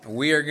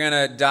We are going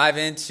to dive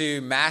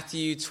into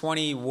Matthew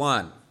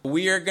 21.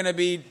 We are going to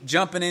be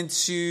jumping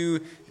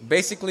into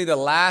basically the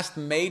last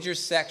major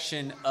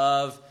section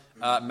of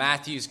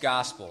Matthew's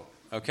gospel.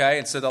 Okay,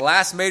 and so the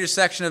last major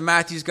section of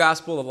Matthew's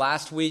gospel, the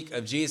last week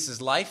of Jesus'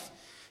 life,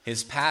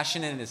 his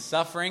passion and his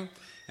suffering.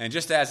 And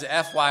just as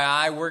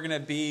FYI, we're going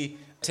to be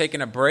taking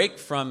a break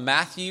from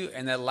Matthew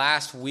and the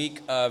last week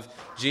of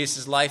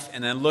Jesus' life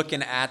and then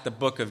looking at the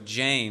book of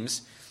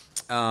James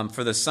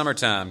for the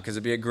summertime, because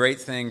it'd be a great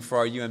thing for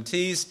our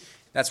UMTs.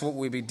 That's what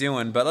we'll be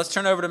doing. But let's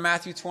turn over to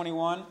Matthew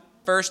 21,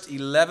 first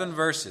 11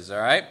 verses, all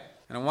right?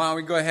 And why don't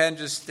we go ahead and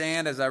just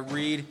stand as I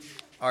read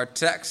our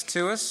text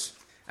to us.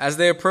 As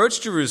they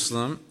approached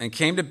Jerusalem and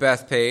came to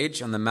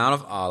Bethphage on the Mount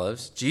of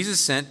Olives, Jesus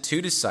sent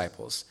 2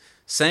 disciples,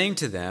 saying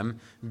to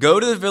them, "Go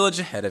to the village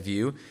ahead of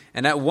you,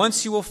 and at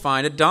once you will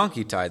find a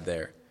donkey tied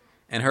there,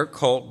 and her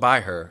colt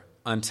by her.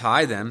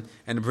 Untie them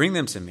and bring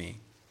them to me.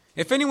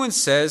 If anyone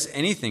says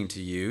anything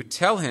to you,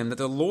 tell him that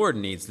the Lord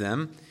needs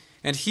them,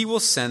 and he will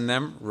send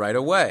them right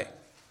away."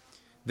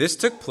 This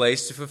took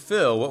place to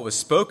fulfill what was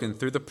spoken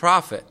through the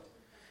prophet.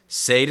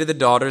 "Say to the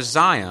daughters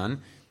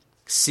Zion,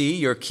 see,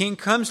 your king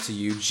comes to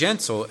you,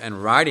 gentle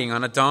and riding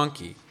on a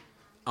donkey,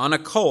 on a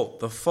colt,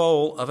 the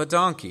foal of a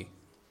donkey."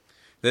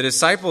 The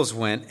disciples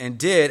went and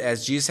did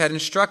as Jesus had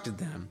instructed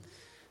them.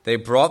 They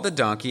brought the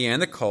donkey and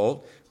the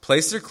colt,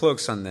 placed their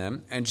cloaks on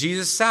them, and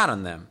Jesus sat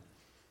on them.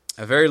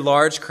 A very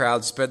large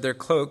crowd spread their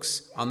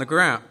cloaks on the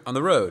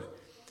road,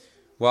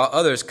 while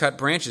others cut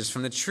branches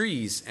from the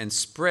trees and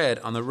spread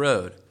on the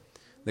road.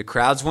 The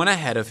crowds went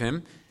ahead of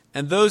him,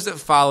 and those that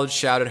followed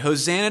shouted,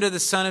 "Hosanna to the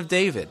Son of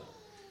David!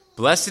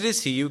 Blessed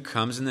is he who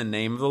comes in the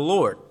name of the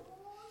Lord!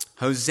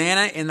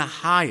 Hosanna in the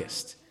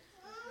highest!"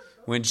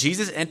 When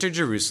Jesus entered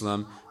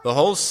Jerusalem, the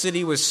whole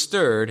city was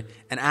stirred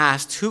and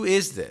asked, "Who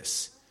is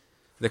this?"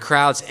 The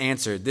crowds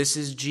answered, "This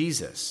is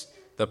Jesus,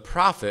 the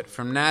prophet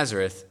from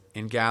Nazareth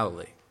in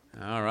Galilee."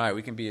 All right,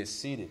 we can be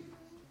seated.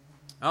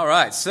 All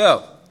right,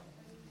 so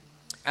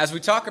as we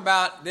talk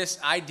about this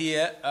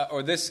idea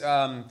or this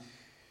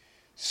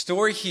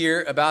story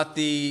here about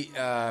the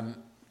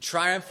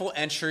triumphal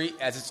entry,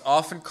 as it's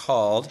often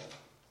called,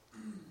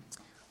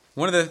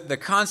 one of the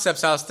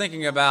concepts I was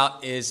thinking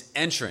about is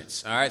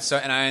entrance. All right, so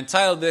and I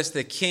entitled this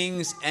 "The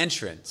King's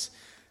Entrance."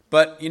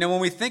 But you know, when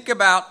we think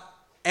about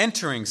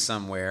entering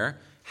somewhere,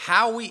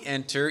 how we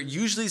enter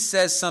usually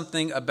says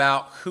something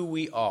about who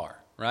we are,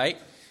 right?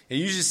 It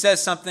usually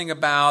says something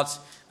about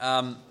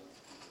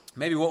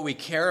maybe what we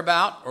care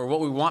about or what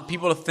we want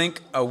people to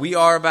think we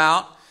are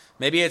about.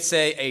 Maybe it's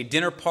a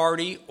dinner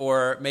party,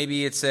 or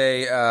maybe it's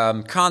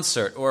a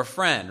concert or a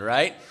friend,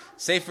 right?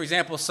 Say, for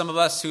example, some of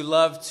us who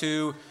love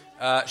to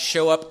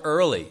show up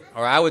early,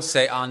 or I would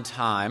say on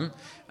time,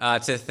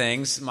 to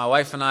things. My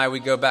wife and I, we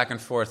go back and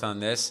forth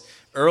on this.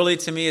 Early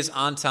to me is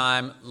on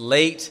time.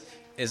 Late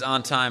is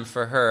on time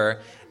for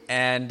her.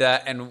 And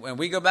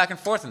we go back and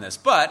forth on this.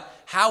 But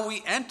how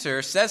we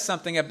enter says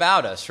something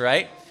about us,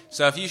 right?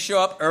 So if you show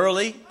up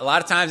early, a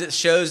lot of times it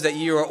shows that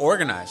you are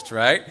organized,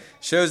 right?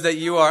 Shows that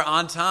you are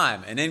on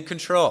time and in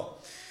control.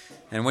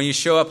 And when you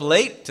show up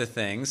late to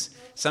things,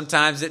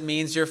 sometimes it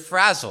means you're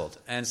frazzled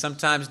and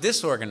sometimes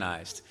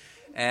disorganized.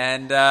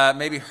 And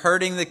maybe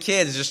hurting the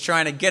kids, just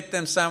trying to get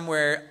them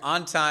somewhere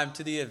on time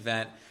to the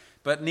event.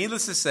 But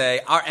needless to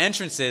say, our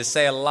entrances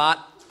say a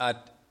lot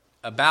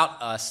about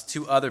us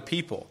to other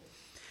people.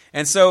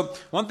 And so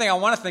one thing I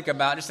want to think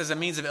about, just as a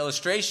means of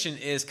illustration,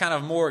 is kind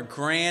of more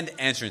grand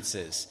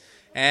entrances.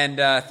 And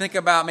think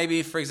about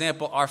maybe, for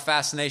example, our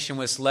fascination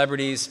with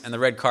celebrities and the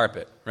red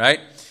carpet, right?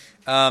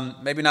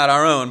 Maybe not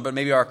our own, but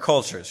maybe our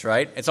culture's,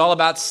 right? It's all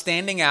about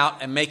standing out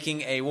and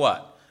making a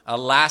what? A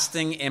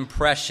lasting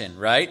impression,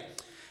 right?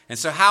 And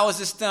so how is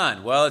this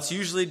done? Well, it's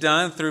usually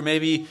done through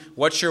maybe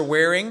what you're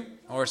wearing,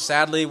 or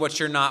sadly what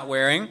you're not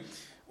wearing.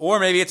 Or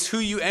maybe it's who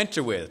you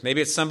enter with. Maybe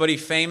it's somebody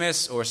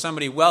famous or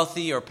somebody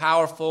wealthy or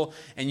powerful,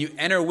 and you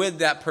enter with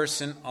that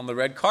person on the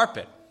red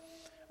carpet.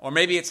 Or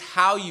maybe it's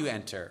how you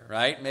enter,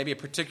 right? Maybe a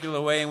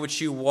particular way in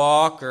which you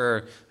walk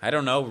or, I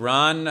don't know,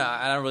 run.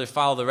 I don't really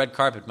follow the red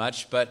carpet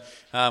much, but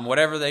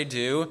whatever they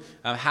do,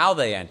 how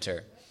they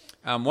enter.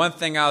 One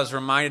thing I was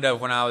reminded of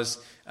when I was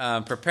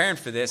preparing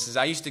for this is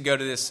I used to go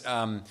to this...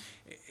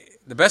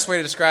 the best way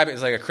to describe it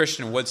is like a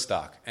Christian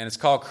Woodstock, and it's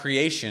called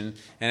Creation,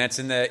 and it's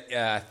in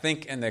the I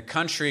think in the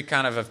country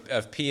kind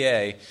of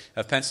PA,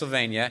 of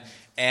Pennsylvania,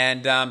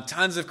 and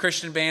tons of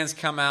Christian bands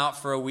come out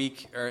for a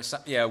week,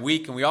 and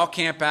we all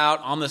camp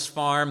out on this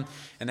farm,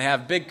 and they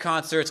have big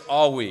concerts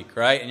all week,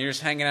 right? And you're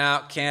just hanging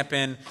out,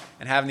 camping,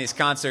 and having these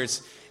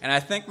concerts. And I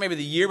think maybe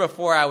the year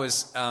before I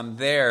was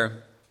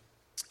there,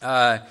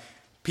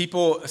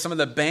 some of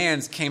the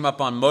bands came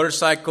up on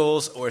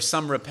motorcycles, or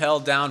some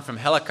rappelled down from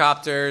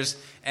helicopters.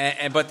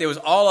 But it was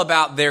all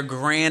about their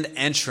grand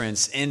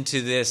entrance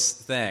into this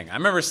thing. I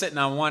remember sitting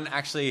on one,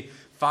 actually,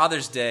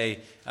 Father's Day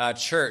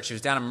church. It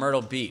was down in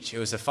Myrtle Beach. It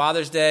was a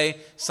Father's Day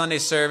Sunday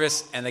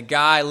service, and the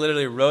guy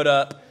literally rode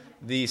up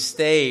the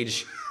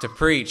stage to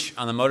preach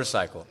on the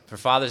motorcycle for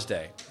Father's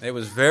Day. It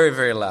was very,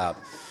 very loud.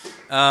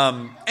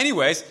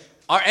 Anyways,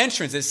 our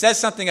entrance, it says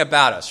something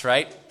about us,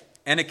 right?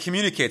 and it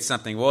communicates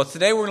something. Well,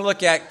 today we're going to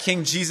look at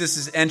King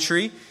Jesus'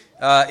 entry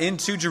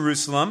into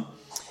Jerusalem.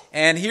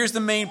 And here's the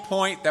main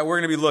point that we're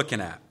going to be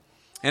looking at.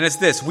 And it's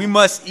this: we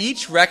must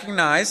each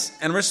recognize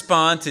and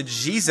respond to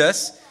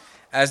Jesus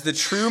as the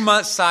true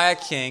Messiah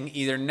King,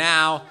 either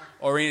now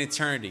or in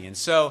eternity. And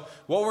so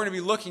what we're going to be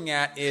looking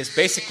at is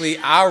basically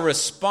our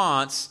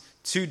response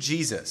to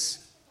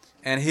Jesus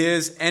and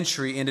his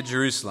entry into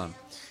Jerusalem.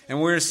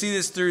 And we're going to see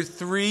this through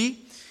three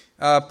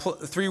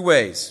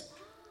ways,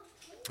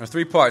 or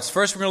three parts.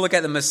 First, we're going to look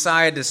at the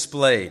Messiah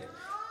displayed,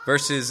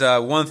 verses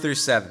 1 through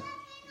 7.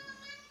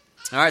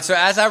 All right, so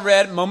as I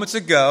read moments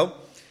ago,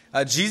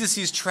 Jesus,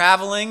 he's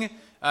traveling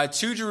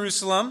to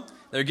Jerusalem.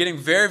 They're getting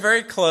very,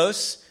 very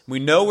close. We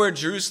know where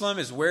Jerusalem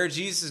is, where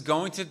Jesus is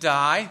going to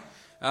die.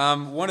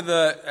 One of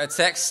the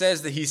texts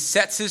says that he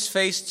sets his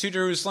face to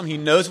Jerusalem. He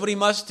knows what he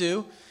must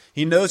do.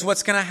 He knows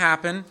what's going to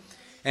happen.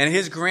 And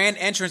his grand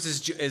entrance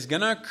is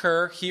going to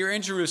occur here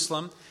in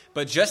Jerusalem.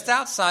 But just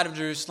outside of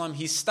Jerusalem,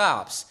 he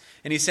stops.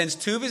 And he sends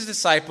two of his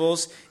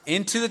disciples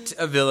into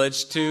a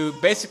village to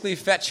basically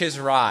fetch his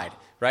ride.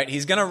 Right?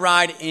 He's going to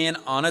ride in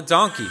on a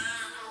donkey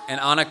and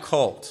on a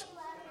colt.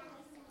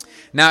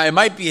 Now, it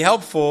might be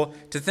helpful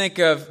to think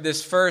of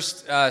this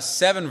first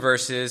 7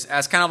 verses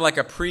as kind of like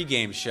a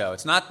pregame show.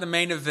 It's not the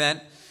main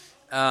event,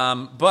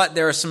 but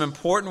there are some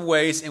important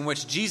ways in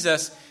which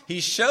Jesus, he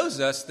shows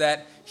us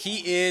that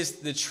he is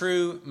the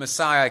true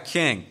Messiah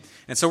King.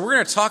 And so we're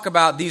going to talk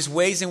about these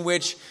ways in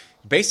which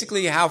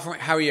basically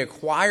how he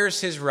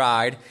acquires his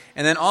ride,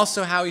 and then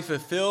also how he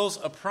fulfills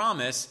a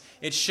promise.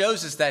 It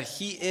shows us that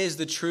he is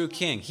the true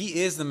king.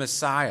 He is the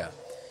Messiah.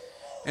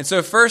 And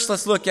so first,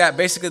 let's look at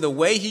basically the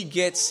way he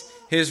gets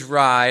his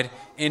ride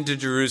into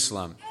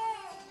Jerusalem.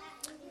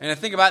 And I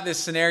think about this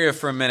scenario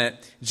for a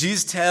minute.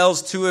 Jesus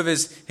tells two of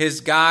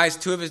his guys,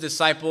 two of his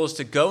disciples,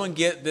 to go and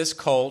get this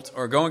colt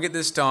or go and get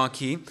this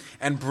donkey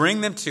and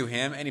bring them to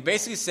him. And he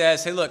basically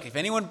says, hey, look, if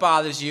anyone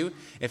bothers you,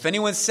 if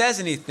anyone says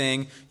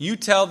anything, you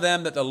tell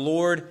them that the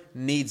Lord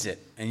needs it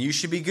and you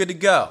should be good to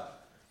go.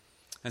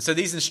 And so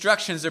these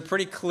instructions are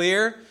pretty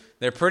clear.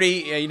 They're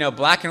pretty,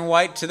 black and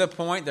white, to the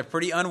point. They're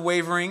pretty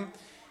unwavering.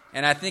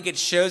 And I think it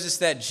shows us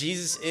that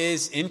Jesus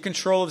is in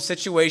control of the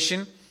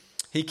situation.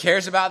 He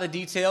cares about the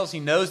details. He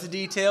knows the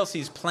details.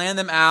 He's planned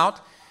them out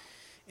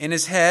in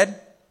his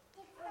head,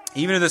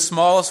 even to the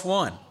smallest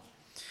one.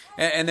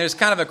 And there's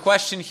kind of a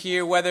question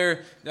here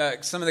whether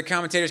some of the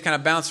commentators kind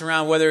of bounce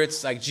around whether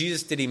it's like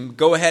Jesus, did he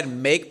go ahead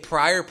and make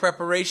prior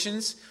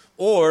preparations,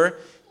 or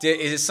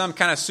is it some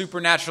kind of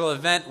supernatural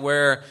event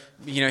where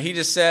he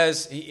just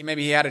says,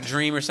 maybe he had a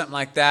dream or something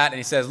like that, and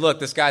he says, look,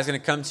 this guy's going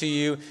to come to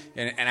you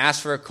and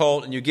ask for a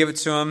colt, and you give it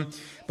to him.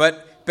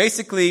 But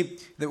basically,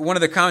 one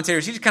of the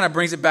commentators, he just kind of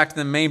brings it back to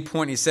the main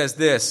point. He says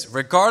this: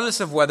 regardless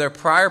of whether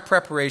prior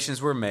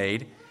preparations were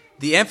made,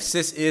 the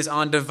emphasis is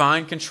on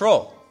divine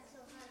control.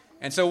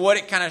 And so what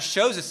it kind of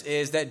shows us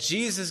is that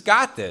Jesus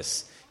got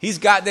this. He's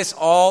got this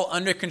all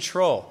under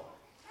control.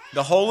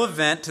 The whole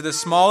event to the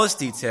smallest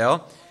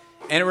detail.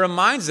 And it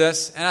reminds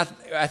us, and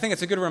I think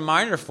it's a good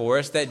reminder for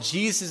us, that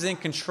Jesus is in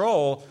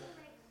control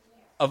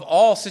of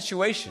all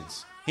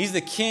situations. He's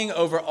the king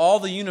over all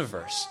the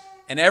universe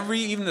and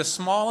even the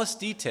smallest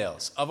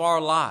details of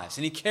our lives.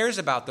 And he cares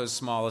about those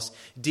smallest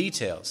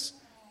details.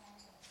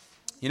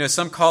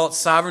 Some call it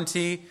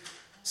sovereignty.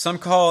 Some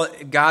call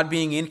it God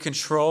being in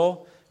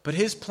control. But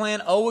his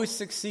plan always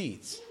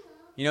succeeds.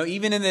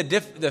 Even in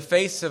the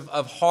face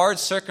of hard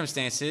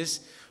circumstances,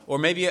 or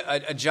maybe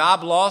a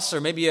job loss, or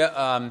maybe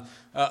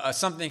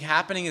something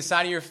happening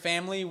inside of your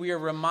family, we are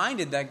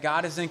reminded that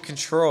God is in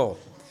control.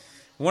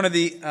 One of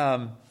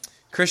the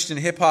Christian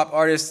hip-hop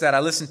artists that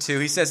I listen to,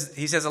 he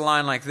says a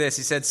line like this.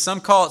 He said,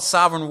 some call it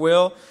sovereign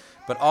will,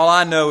 but all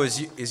I know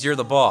is you're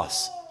the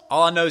boss.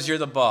 All I know is you're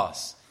the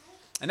boss.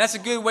 And that's a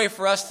good way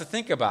for us to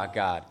think about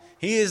God.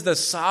 He is the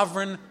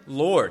sovereign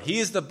Lord. He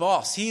is the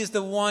boss. He is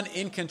the one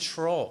in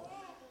control.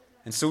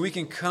 And so we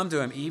can come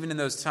to him even in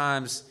those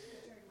times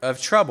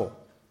of trouble.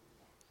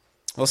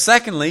 Well,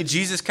 secondly,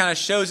 Jesus kind of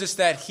shows us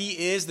that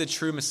he is the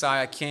true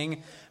Messiah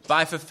King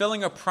by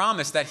fulfilling a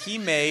promise that he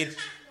made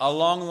a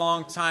long,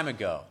 long time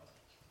ago.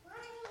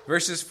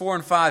 Verses 4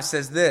 and 5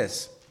 says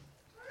this: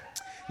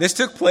 this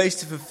took place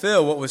to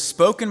fulfill what was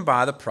spoken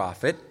by the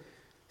prophet,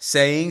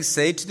 saying,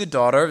 say to the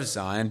daughter of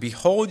Zion,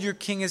 behold, your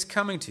king is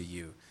coming to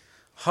you,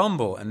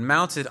 humble and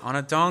mounted on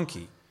a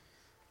donkey,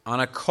 on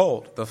a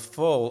colt, the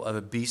foal of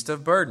a beast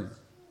of burden.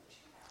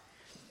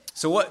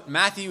 So what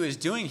Matthew is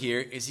doing here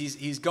is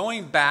he's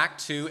going back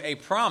to a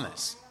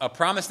promise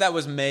that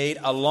was made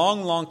a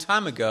long, long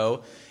time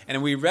ago.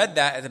 And we read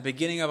that at the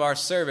beginning of our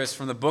service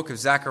from the book of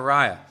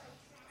Zechariah,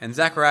 and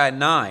Zechariah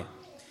 9.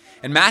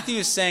 And Matthew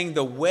is saying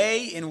the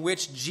way in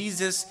which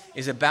Jesus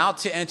is about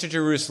to enter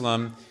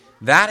Jerusalem,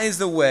 that is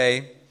the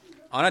way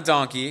on a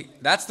donkey.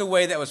 That's the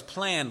way that was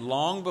planned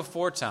long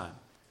before time.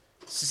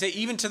 So say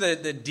even to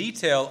the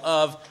detail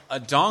of a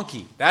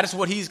donkey, that is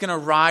what he's going to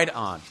ride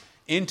on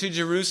into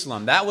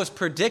Jerusalem. That was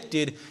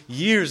predicted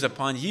years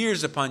upon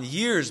years upon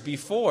years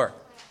before.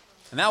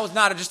 And that was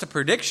not just a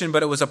prediction,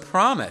 but it was a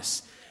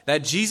promise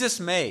that Jesus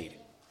made.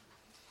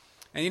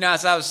 And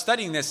as I was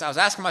studying this, I was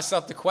asking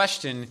myself the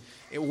question,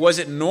 was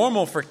it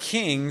normal for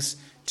kings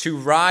to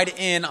ride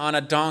in on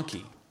a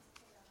donkey?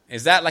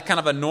 Is that like kind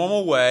of a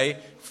normal way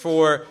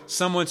for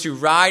someone to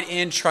ride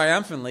in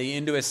triumphantly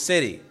into a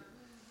city?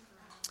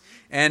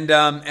 And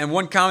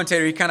one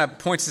commentator, he kind of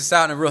points this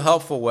out in a real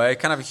helpful way,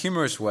 kind of a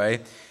humorous way.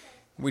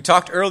 We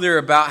talked earlier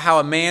about how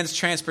a man's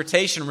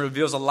transportation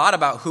reveals a lot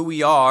about who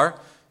we are.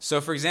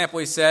 So, for example,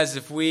 he says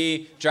if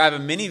we drive a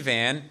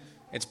minivan,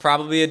 it's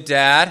probably a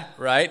dad,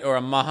 right, or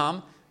a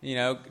mom,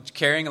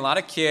 carrying a lot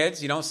of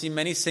kids. You don't see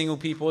many single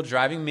people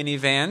driving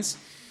minivans.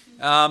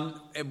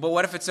 But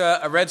what if it's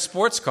a red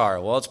sports car?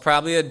 Well, it's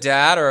probably a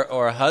dad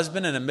or a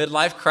husband in a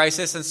midlife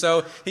crisis. And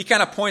so he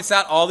kind of points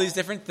out all these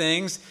different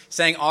things,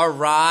 saying our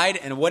ride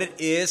and what it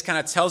is kind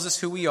of tells us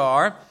who we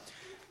are.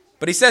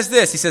 But he says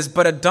this, he says,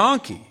 but a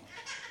donkey.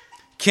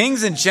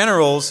 Kings and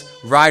generals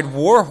ride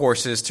war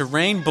horses to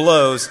rain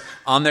blows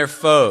on their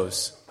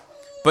foes.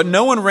 But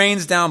no one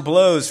rains down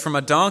blows from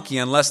a donkey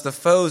unless the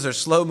foes are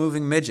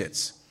slow-moving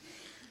midgets.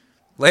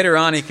 Later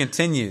on, he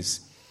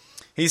continues.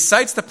 He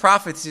cites the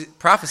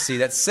prophecy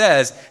that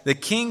says the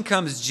king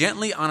comes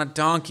gently on a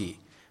donkey,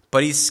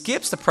 but he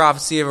skips the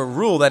prophecy of a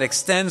rule that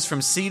extends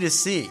from sea to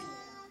sea.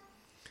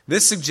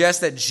 This suggests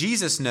that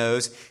Jesus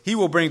knows he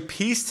will bring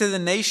peace to the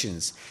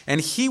nations,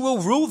 and he will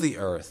rule the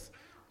earth,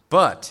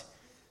 but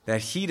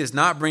that he does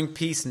not bring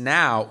peace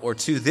now or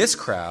to this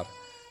crowd,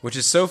 which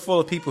is so full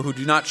of people who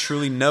do not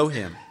truly know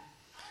him.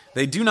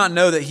 They do not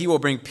know that he will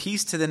bring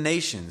peace to the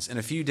nations in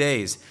a few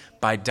days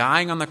by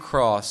dying on the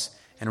cross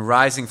and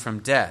rising from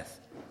death.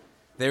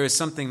 There is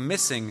something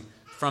missing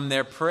from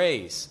their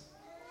praise.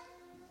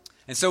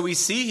 And so we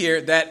see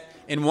here that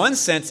in one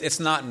sense it's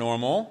not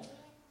normal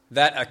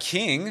that a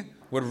king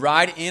would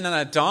ride in on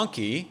a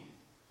donkey,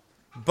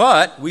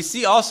 but we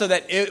see also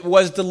that it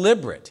was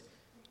deliberate,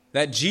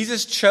 that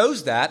Jesus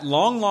chose that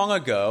long, long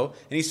ago,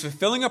 and he's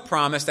fulfilling a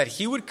promise that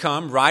he would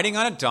come riding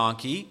on a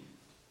donkey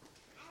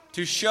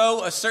to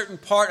show a certain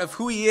part of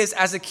who he is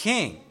as a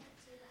king.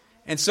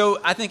 And so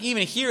I think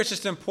even here it's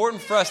just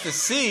important for us to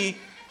see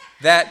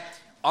that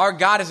our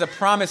God is a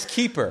promise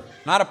keeper,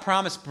 not a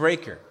promise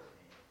breaker.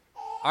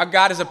 Our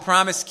God is a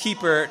promise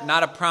keeper,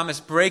 not a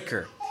promise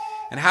breaker.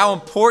 And how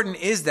important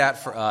is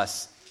that for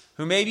us,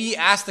 who maybe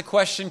ask the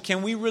question,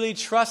 can we really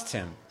trust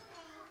him?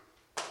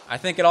 I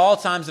think at all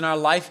times in our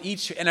life,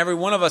 each and every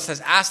one of us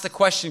has asked the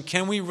question,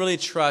 can we really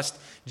trust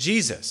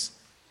Jesus?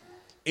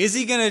 Is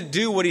he going to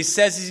do what he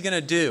says he's going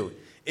to do?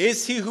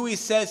 Is he who he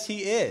says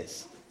he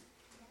is?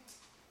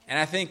 And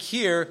I think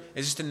here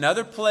is just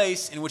another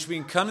place in which we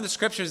can come to the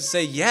scriptures and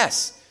say,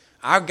 yes,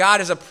 our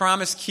God is a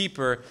promise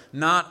keeper,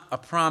 not a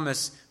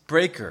promise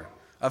breaker.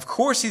 Of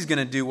course he's going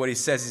to do what he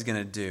says he's going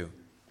to do.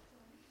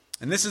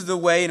 And this is the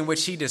way in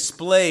which he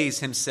displays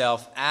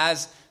himself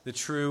as the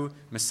true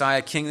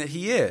Messiah King that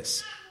he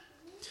is.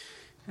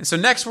 And so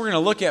next we're going to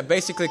look at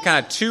basically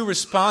kind of two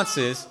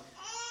responses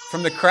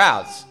from the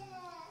crowds.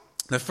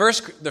 The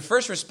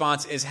first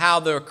response is how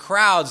the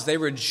crowds, they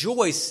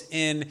rejoice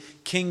in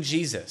King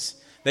Jesus.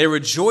 They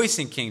rejoice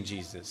in King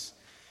Jesus.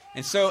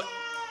 And so,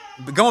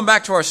 going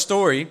back to our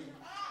story,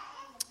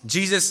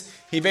 Jesus,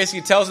 he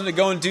basically tells them to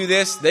go and do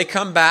this. They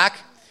come back,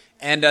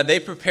 and they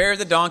prepare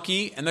the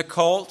donkey and the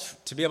colt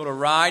to be able to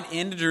ride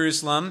into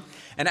Jerusalem.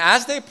 And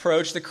as they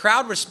approach, the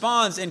crowd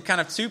responds in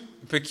kind of two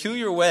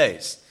peculiar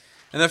ways.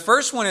 And the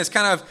first one is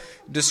kind of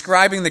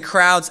describing the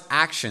crowd's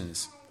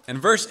actions. In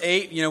verse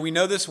 8, we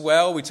know this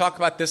well. We talk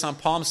about this on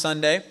Palm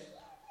Sunday.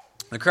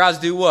 The crowds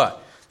do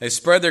what? They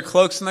spread their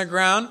cloaks on the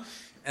ground,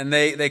 and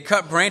they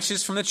cut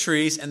branches from the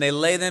trees, and they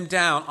lay them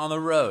down on the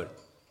road.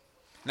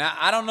 Now,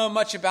 I don't know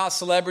much about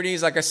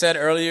celebrities, like I said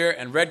earlier,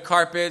 and red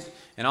carpet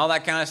and all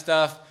that kind of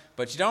stuff,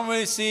 but you don't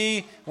really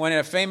see when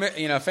a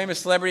famous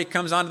celebrity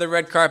comes onto the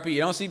red carpet, you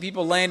don't see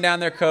people laying down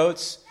their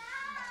coats.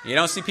 You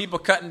don't see people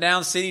cutting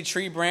down city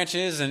tree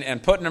branches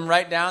and putting them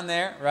right down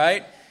there,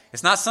 right?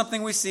 It's not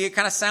something we see. It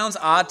kind of sounds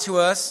odd to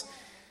us,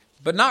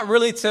 but not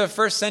really to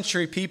first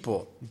century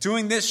people.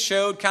 Doing this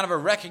showed kind of a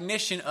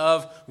recognition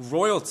of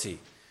royalty,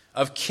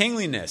 of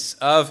kingliness,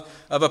 of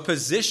a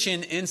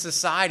position in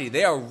society.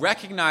 They are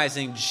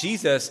recognizing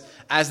Jesus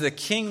as the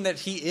king that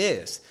he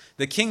is,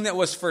 the king that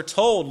was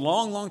foretold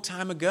long, long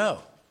time ago.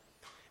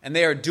 And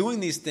they are doing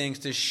these things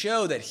to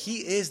show that he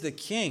is the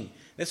king.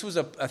 This was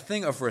a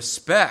thing of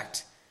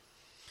respect.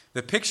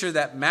 The picture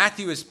that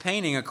Matthew is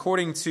painting,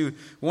 according to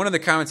one of the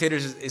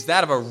commentators, is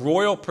that of a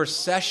royal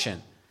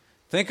procession.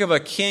 Think of a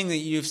king that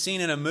you've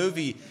seen in a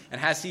movie, and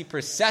as he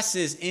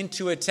processes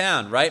into a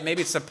town, right?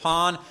 Maybe it's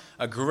upon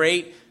a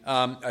great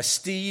a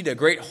steed, a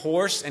great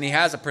horse, and he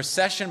has a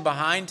procession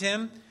behind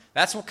him.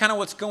 That's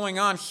what's going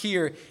on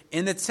here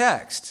in the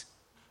text.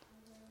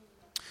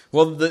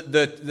 Well,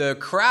 the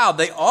crowd,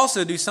 they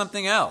also do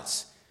something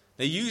else.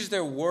 They use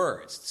their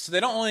words. So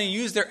they don't only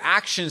use their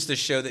actions to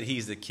show that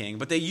he's the king,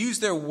 but they use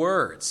their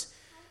words.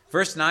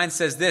 Verse 9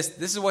 says this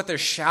is what they're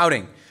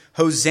shouting.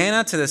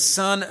 Hosanna to the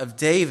Son of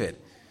David.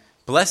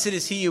 Blessed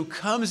is he who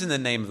comes in the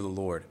name of the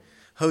Lord.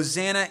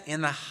 Hosanna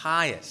in the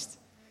highest.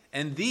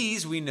 And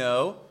these, we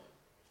know,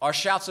 are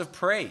shouts of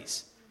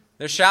praise.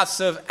 They're shouts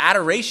of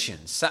adoration,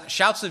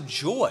 shouts of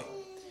joy,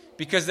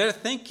 because they're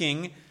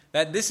thinking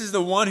that this is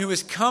the one who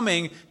is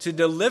coming to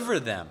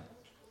deliver them,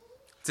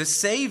 to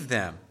save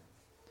them.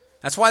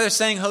 That's why they're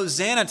saying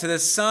Hosanna to the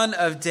Son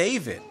of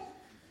David.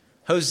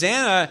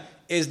 Hosanna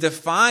is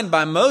defined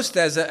by most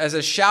as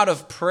a shout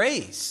of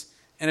praise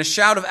and a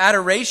shout of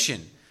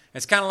adoration.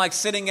 It's kind of like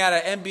sitting at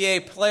an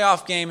NBA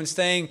playoff game and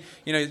saying,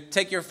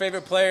 take your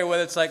favorite player,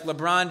 whether it's like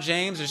LeBron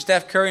James or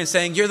Steph Curry, and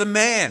saying, you're the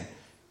man.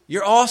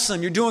 You're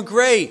awesome. You're doing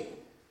great.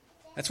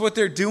 That's what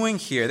they're doing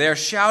here. They are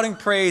shouting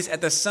praise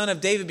at the Son of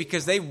David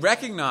because they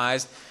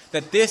recognize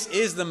that this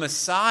is the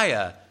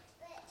Messiah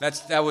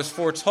that was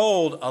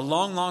foretold a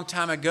long, long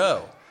time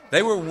ago.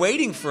 They were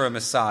waiting for a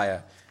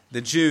Messiah,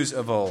 the Jews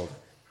of old.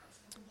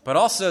 But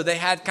also they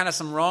had kind of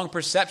some wrong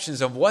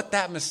perceptions of what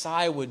that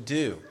Messiah would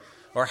do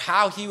or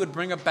how he would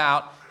bring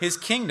about his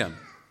kingdom.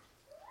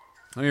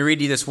 Let me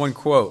read you this one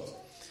quote.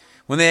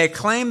 When they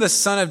acclaim the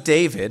Son of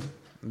David,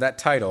 that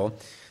title,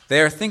 they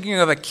are thinking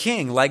of a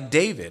king like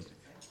David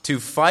to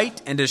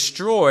fight and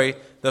destroy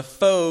the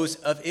foes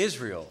of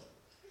Israel.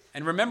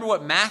 And remember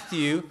what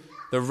Matthew,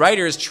 the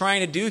writer, is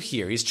trying to do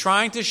here. He's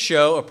trying to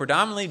show a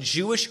predominantly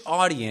Jewish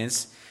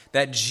audience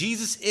that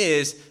Jesus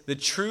is the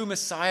true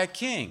Messiah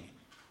king.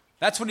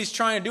 That's what he's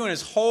trying to do in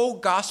his whole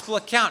gospel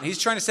account. He's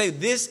trying to say,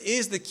 this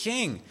is the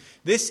king.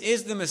 This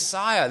is the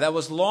Messiah that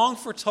was long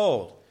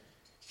foretold.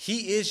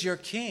 He is your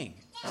king.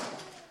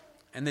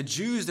 And the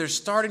Jews, they're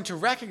starting to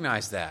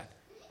recognize that.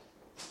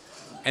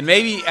 And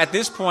maybe at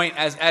this point,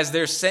 as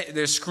they're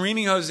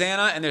screaming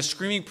Hosanna and they're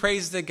screaming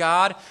praise to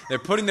God, they're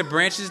putting the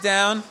branches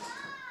down,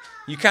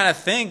 you kind of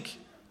think,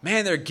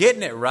 man, they're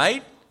getting it,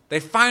 right?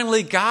 They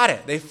finally got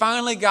it. They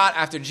finally got,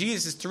 after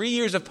Jesus' 3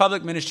 years of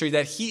public ministry,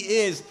 that he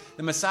is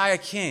the Messiah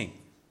King.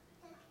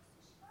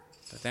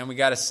 But then we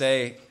got to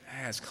say,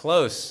 it's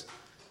close,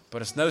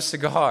 but it's no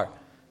cigar.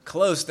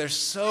 Close. They're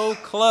so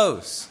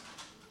close.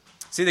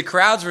 See, the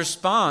crowd's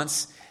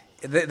response,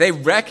 they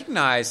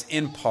recognize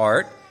in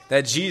part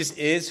that Jesus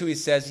is who he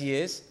says he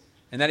is,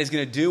 and that he's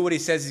going to do what he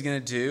says he's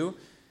going to do.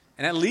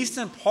 And at least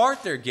in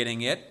part they're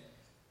getting it.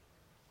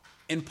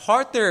 In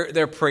part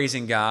they're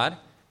praising God.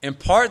 In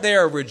part they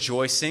are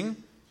rejoicing.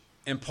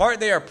 In part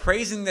they are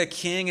praising the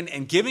king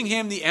and giving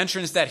him the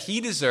entrance that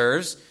he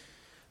deserves.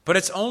 But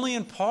it's only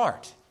in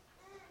part.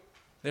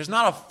 There's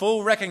not a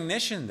full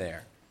recognition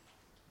there.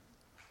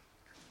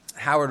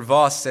 Howard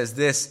Voss says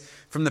this,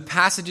 from the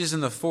passages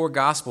in the four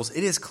Gospels,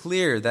 it is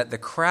clear that the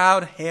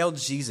crowd hailed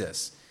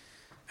Jesus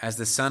as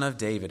the Son of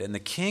David and the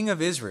King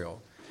of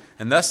Israel,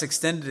 and thus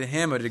extended to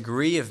him a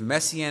degree of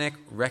messianic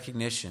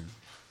recognition.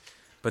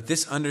 But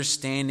this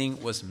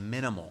understanding was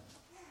minimal.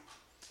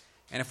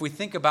 And if we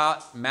think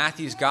about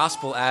Matthew's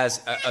gospel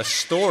as a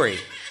story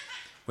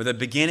with a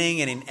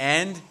beginning and an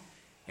end,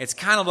 it's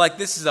kind of like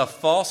this is a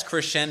false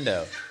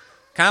crescendo,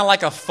 kind of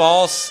like a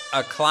false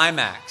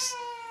climax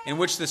in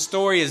which the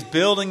story is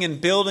building and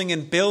building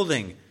and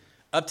building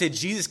up to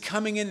Jesus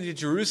coming into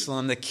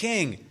Jerusalem, the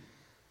king.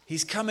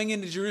 He's coming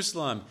into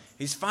Jerusalem.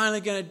 He's finally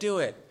going to do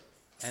it.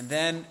 And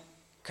then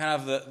kind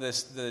of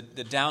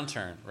the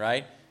downturn,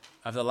 right,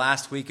 of the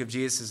last week of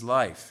Jesus'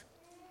 life.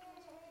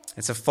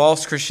 It's a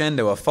false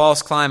crescendo, a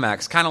false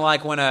climax. Kind of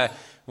like when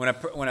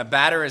a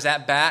batter is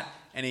at bat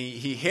and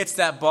he hits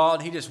that ball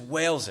and he just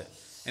wails it.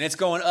 And it's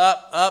going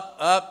up, up,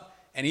 up.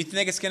 And you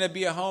think it's going to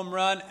be a home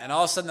run. And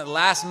all of a sudden at the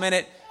last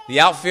minute,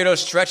 the outfielder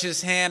stretches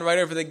his hand right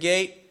over the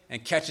gate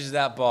and catches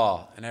that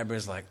ball. And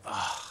everybody's like,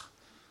 oh.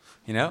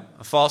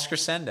 A false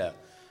crescendo.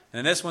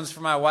 And this one's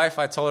for my wife.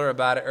 I told her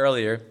about it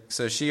earlier,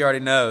 so she already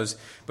knows.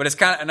 But it's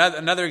kind of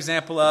another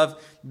example of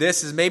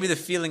this is maybe the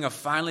feeling of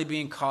finally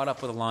being caught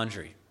up with the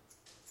laundry.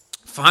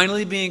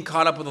 Finally being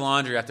caught up with the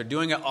laundry after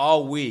doing it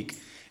all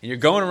week. And you're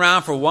going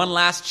around for one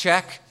last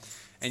check,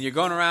 and you're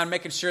going around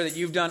making sure that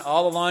you've done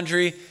all the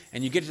laundry,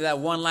 and you get to that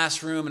one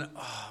last room, and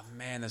oh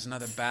man, there's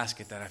another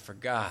basket that I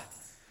forgot.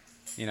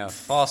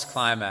 False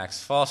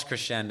climax, false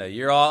crescendo.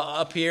 You're all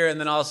up here, and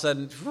then all of a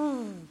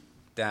sudden,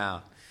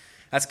 down.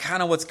 That's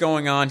kind of what's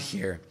going on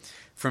here.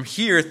 From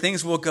here,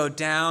 things will go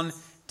down,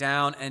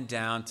 down, and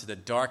down to the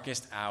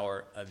darkest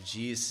hour of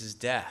Jesus'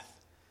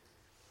 death.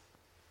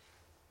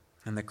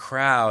 And the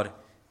crowd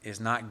is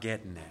not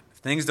getting it.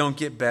 Things don't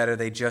get better,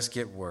 they just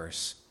get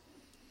worse.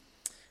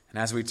 And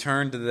as we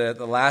turn to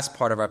the last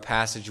part of our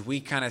passage, we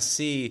kind of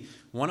see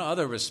one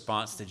other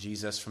response to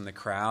Jesus from the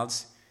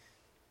crowds.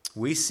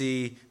 We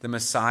see the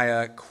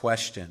Messiah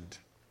questioned.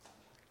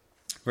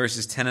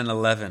 Verses 10 and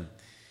 11.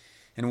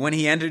 And when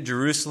he entered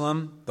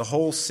Jerusalem, the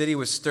whole city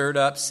was stirred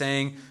up,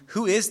 saying,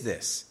 "Who is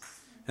this?"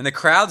 And the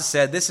crowd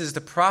said, "This is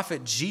the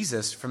prophet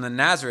Jesus from the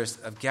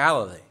Nazareth of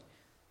Galilee."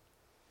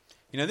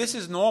 This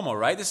is normal,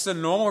 right? This is a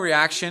normal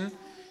reaction.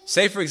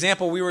 Say, for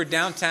example, we were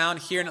downtown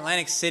here in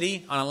Atlantic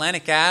City on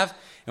Atlantic Ave,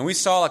 and we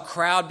saw a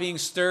crowd being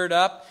stirred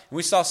up, and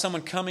we saw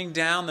someone coming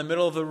down the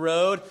middle of the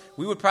road.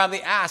 We would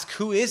probably ask,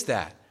 who is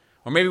that?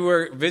 Or maybe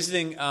we're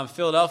visiting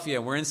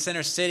Philadelphia, we're in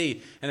Center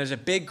City, and there's a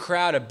big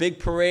crowd, a big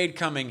parade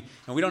coming,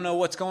 and we don't know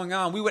what's going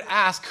on. We would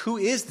ask, who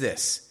is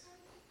this?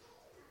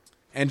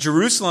 And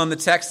Jerusalem, the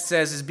text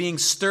says, is being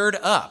stirred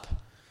up.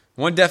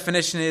 One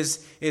definition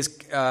is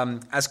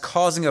as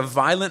causing a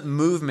violent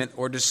movement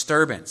or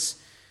disturbance.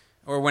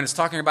 Or when it's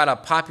talking about a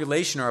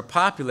population or a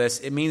populace,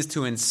 it means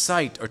to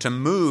incite or to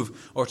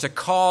move or to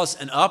cause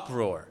an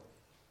uproar.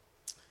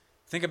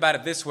 Think about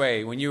it this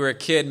way. When you were a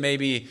kid,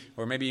 maybe,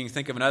 or maybe you can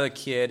think of another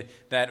kid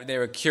that they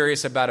were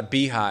curious about a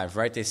beehive,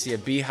 right? They see a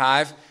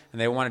beehive and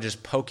they want to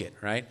just poke it,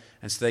 right?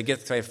 And so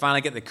they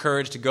finally get the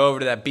courage to go over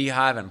to that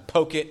beehive and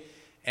poke it,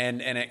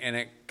 and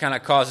it kind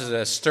of causes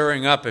a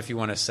stirring up, if you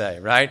want to say,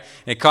 right?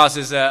 It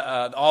causes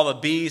all the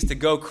bees to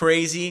go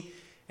crazy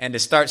and to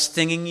start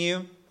stinging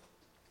you.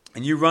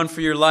 And you run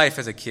for your life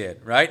as a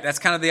kid, right? That's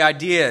kind of the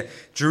idea.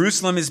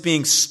 Jerusalem is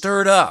being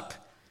stirred up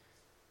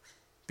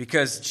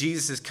because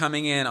Jesus is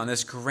coming in on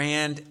this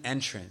grand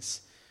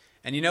entrance.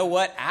 And you know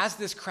what? As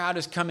this crowd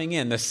is coming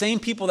in, the same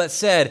people that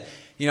said,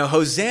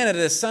 Hosanna to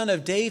the Son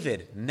of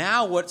David.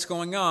 Now what's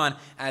going on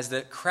as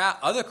the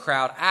other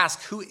crowd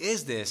asks, who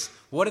is this?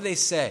 What do they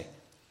say?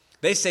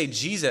 They say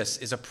Jesus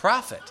is a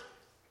prophet.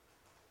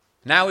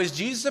 Now, is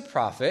Jesus a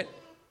prophet?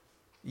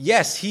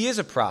 Yes, he is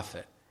a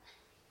prophet.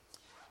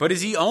 But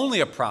is he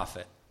only a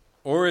prophet?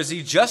 Or is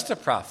he just a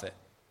prophet?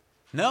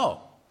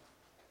 No.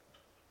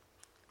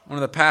 One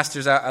of the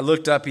pastors I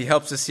looked up, he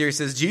helps us here. He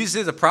says, Jesus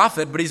is a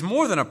prophet, but he's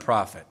more than a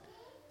prophet.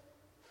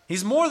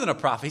 He's more than a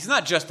prophet. He's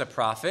not just a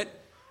prophet.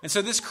 And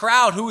so this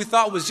crowd who we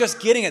thought was just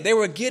getting it, they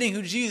were getting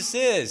who Jesus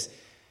is.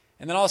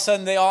 And then all of a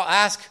sudden they all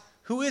ask,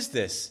 who is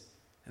this?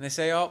 And they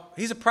say, oh,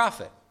 he's a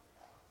prophet.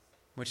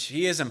 Which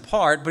he is in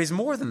part, but he's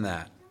more than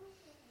that.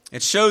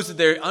 It shows that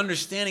their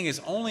understanding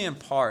is only in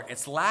part.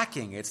 It's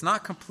lacking. It's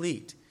not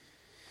complete.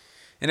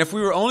 And if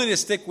we were only to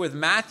stick with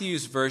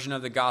Matthew's version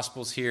of the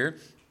Gospels here,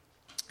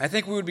 I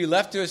think we would be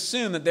left to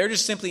assume that they're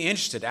just simply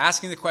interested,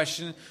 asking the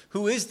question,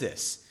 who is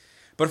this?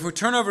 But if we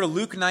turn over to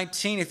Luke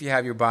 19, if you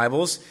have your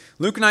Bibles,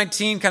 Luke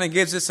 19 kind of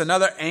gives us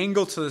another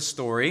angle to the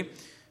story.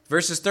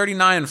 Verses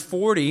 39 and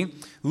 40,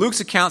 Luke's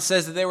account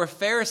says that there were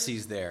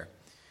Pharisees there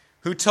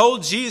who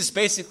told Jesus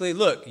basically,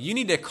 look, you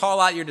need to call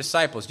out your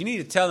disciples. You need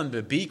to tell them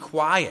to be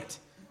quiet.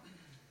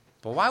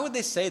 But why would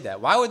they say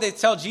that? Why would they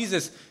tell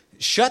Jesus,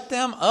 shut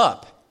them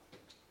up?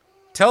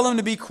 Tell them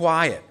to be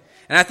quiet.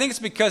 And I think it's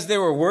because they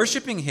were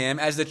worshiping him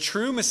as the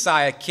true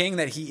Messiah king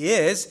that he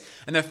is,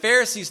 and the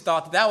Pharisees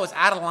thought that was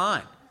out of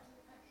line.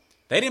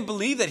 They didn't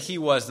believe that he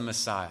was the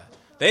Messiah.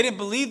 They didn't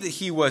believe that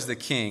he was the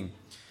king.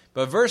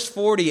 But verse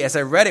 40, as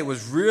I read it,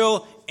 was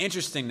real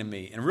interesting to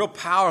me and real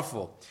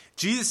powerful.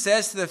 Jesus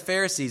says to the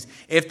Pharisees,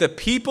 if the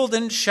people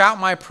didn't shout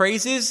my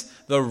praises,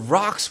 the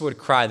rocks would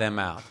cry them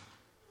out.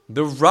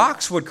 The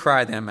rocks would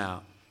cry them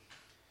out.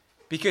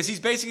 Because he's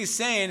basically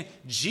saying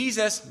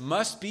Jesus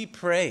must be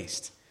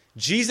praised.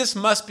 Jesus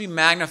must be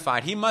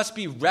magnified. He must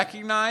be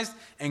recognized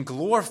and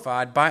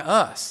glorified by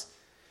us.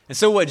 And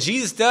so what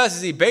Jesus does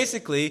is he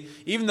basically,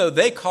 even though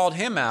they called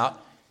him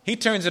out, he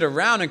turns it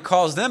around and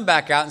calls them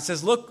back out and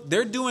says, look,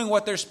 they're doing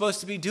what they're supposed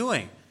to be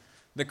doing.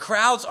 The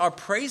crowds are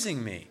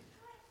praising me.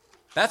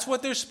 That's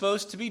what they're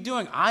supposed to be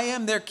doing. I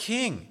am their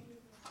king.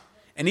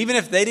 And even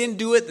if they didn't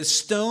do it, the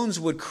stones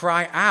would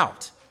cry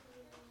out.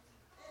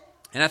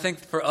 And I think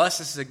for us,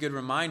 this is a good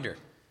reminder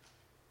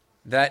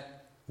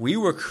that we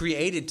were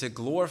created to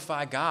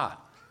glorify God.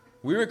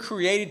 We were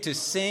created to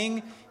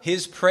sing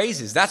his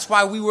praises. That's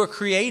why we were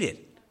created.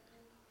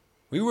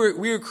 We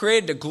were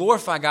created to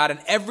glorify God in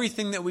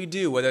everything that we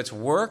do, whether it's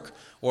work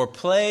or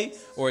play,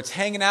 or it's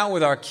hanging out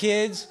with our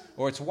kids,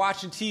 or it's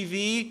watching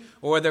TV,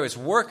 or whether it's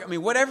work. I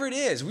mean, whatever it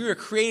is, we were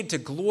created to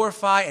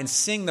glorify and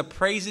sing the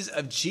praises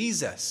of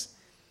Jesus.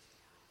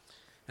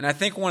 And I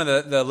think one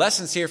of the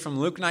lessons here from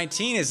Luke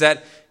 19 is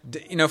that,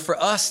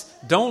 for us,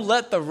 don't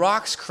let the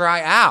rocks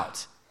cry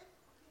out.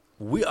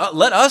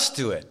 Let us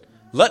do it.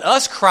 Let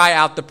us cry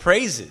out the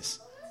praises.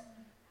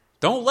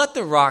 Don't let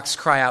the rocks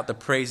cry out the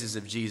praises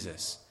of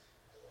Jesus.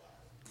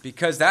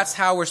 Because that's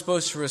how we're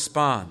supposed to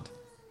respond.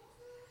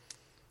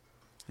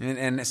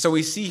 And so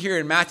we see here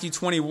in Matthew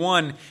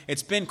 21,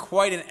 it's been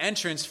quite an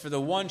entrance for the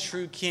one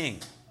true king.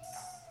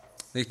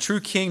 The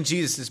true King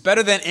Jesus. It's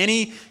better than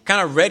any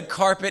kind of red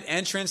carpet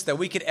entrance that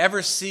we could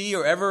ever see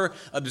or ever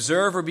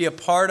observe or be a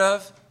part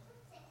of.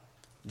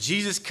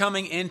 Jesus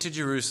coming into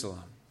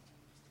Jerusalem.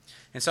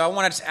 And so I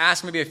wanted to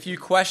ask maybe a few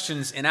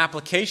questions in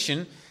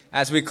application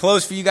as we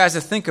close for you guys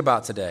to think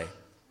about today.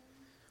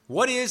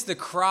 What is the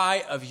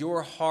cry of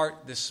your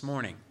heart this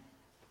morning?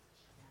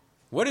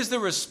 What is the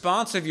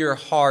response of your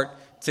heart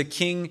to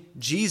King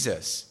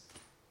Jesus?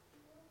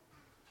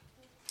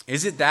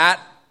 Is it that,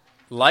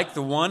 like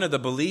the one of the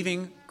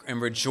believing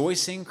and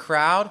rejoicing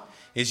crowd,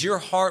 is your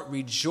heart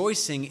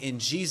rejoicing in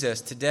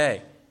Jesus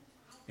today?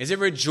 Is it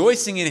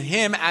rejoicing in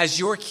him as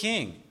your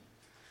king,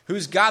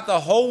 who's got the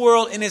whole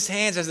world in his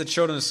hands, as the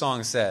children's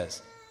song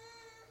says?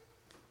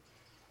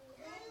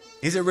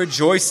 Is it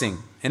rejoicing?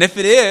 And if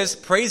it is,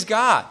 praise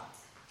God.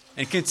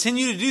 And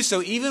continue to do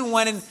so even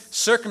when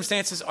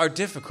circumstances are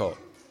difficult.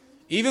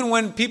 Even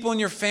when people in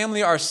your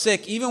family are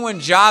sick. Even when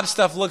job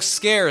stuff looks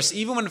scarce.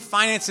 Even when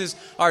finances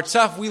are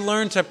tough, we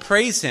learn to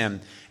praise him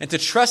and to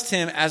trust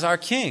him as our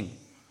king.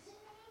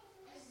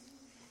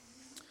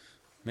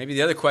 Maybe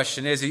the other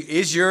question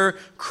is your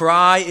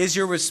cry, is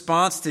your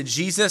response to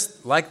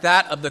Jesus like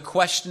that of the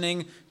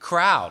questioning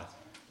crowd?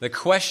 The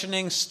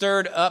questioning,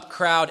 stirred up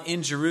crowd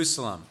in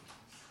Jerusalem,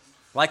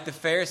 like the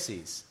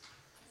Pharisees.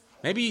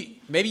 Maybe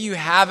you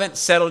haven't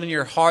settled in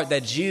your heart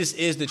that Jesus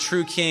is the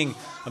true king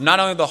of not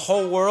only the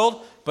whole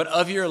world, but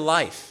of your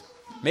life.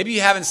 Maybe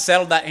you haven't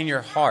settled that in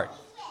your heart.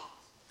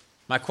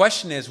 My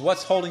question is,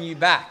 what's holding you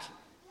back?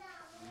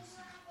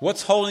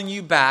 What's holding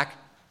you back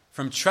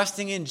from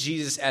trusting in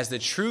Jesus as the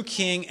true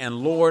King and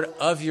Lord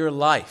of your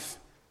life?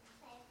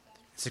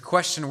 It's a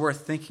question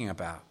worth thinking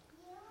about.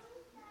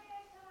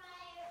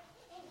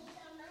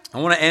 I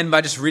want to end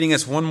by just reading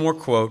us one more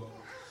quote.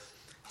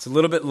 It's a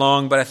little bit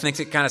long, but I think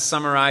it kind of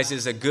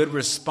summarizes a good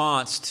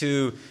response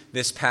to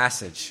this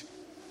passage.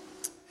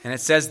 And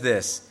it says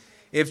this: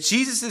 if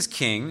Jesus is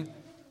King,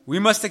 we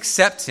must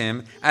accept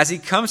him as he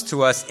comes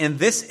to us in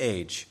this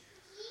age.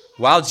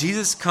 While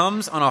Jesus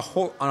comes on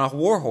a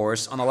war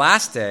horse on the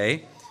last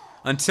day,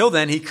 until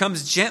then he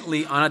comes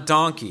gently on a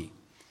donkey.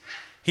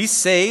 He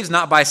saves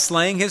not by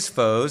slaying his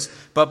foes,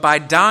 but by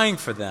dying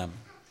for them.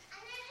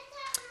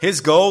 His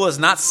goal is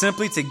not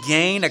simply to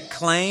gain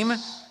acclaim,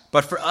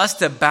 but for us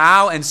to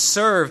bow and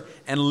serve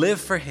and live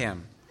for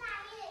him,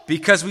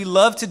 because we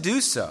love to do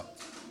so.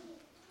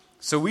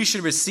 So we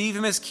should receive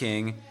him as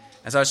King,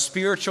 as our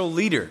spiritual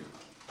leader,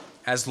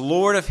 as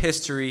Lord of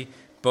history,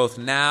 both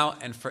now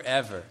and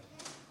forever.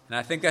 And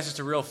I think that's just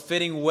a real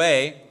fitting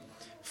way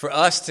for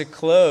us to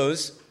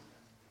close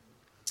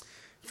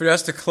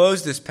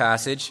this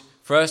passage,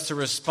 for us to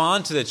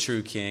respond to the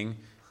true King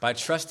by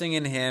trusting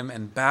in him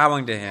and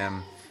bowing to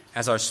him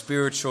as our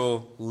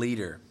spiritual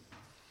leader.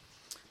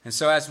 And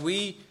so as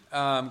we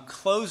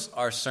close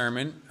our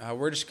sermon, I'm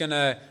going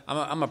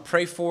to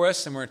pray for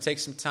us, and we're going to take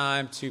some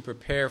time to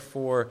prepare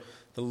for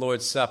the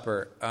Lord's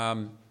Supper.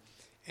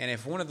 And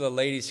if one of the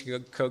ladies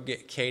could go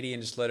get Katie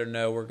and just let her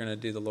know we're going to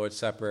do the Lord's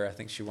Supper, I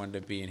think she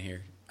wanted to be in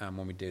here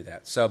when we do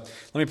that. So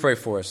let me pray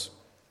for us.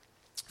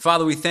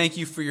 Father, we thank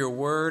you for your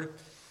word.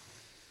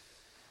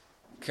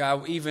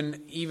 God,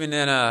 even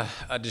in a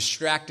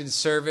distracted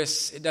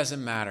service, it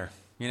doesn't matter.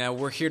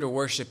 We're here to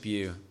worship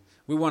you.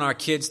 We want our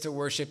kids to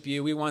worship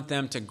you. We want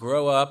them to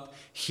grow up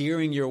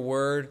hearing your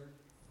word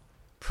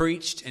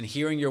preached and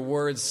hearing your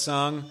words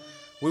sung.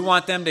 We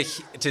want them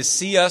to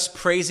see us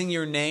praising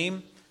your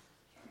name,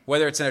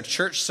 whether it's in a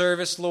church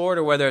service, Lord,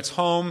 or whether it's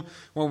home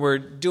when we're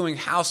doing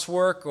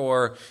housework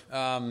or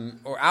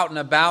out and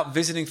about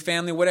visiting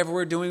family, whatever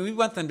we're doing. We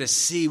want them to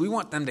see, we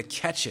want them to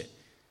catch it,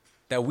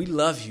 that we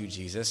love you,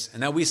 Jesus,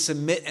 and that we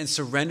submit and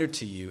surrender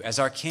to you as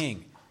our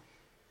King.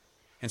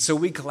 And so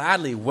we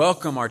gladly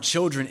welcome our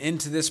children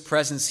into this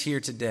presence here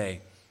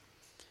today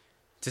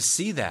to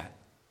see that.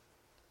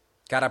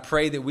 God, I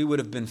pray that we would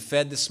have been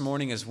fed this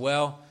morning as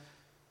well.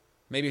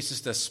 Maybe it's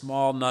just a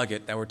small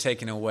nugget that we're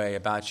taking away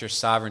about your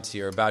sovereignty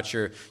or about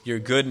your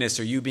goodness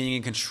or you being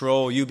in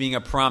control, you being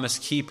a promise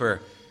keeper.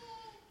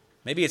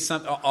 Maybe it's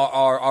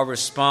our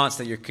response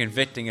that you're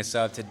convicting us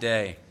of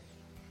today.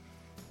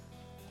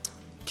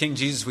 King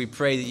Jesus, we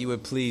pray that you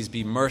would please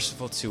be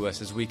merciful to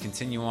us as we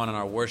continue on in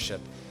our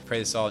worship. Pray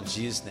this all in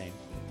Jesus' name.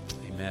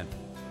 Amen.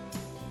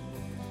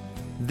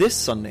 This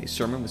Sunday's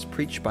sermon was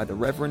preached by the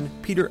Reverend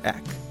Peter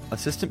Eck,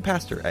 Assistant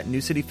Pastor at New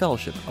City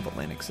Fellowship of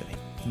Atlantic City.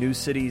 New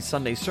City's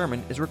Sunday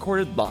sermon is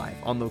recorded live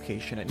on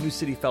location at New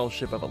City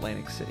Fellowship of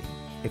Atlantic City.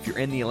 If you're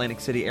in the Atlantic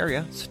City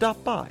area,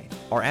 stop by.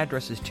 Our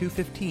address is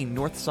 215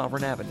 North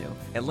Sovereign Avenue,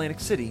 Atlantic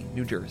City,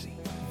 New Jersey.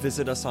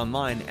 Visit us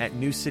online at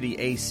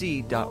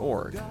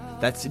newcityac.org.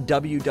 That's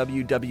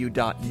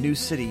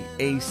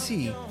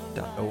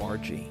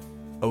www.newcityac.org.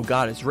 Oh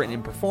God is written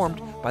and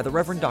performed by the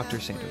Reverend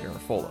Dr. Santo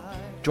Garofolo.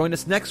 Join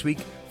us next week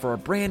for a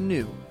brand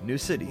new New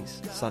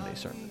City's Sunday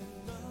sermon.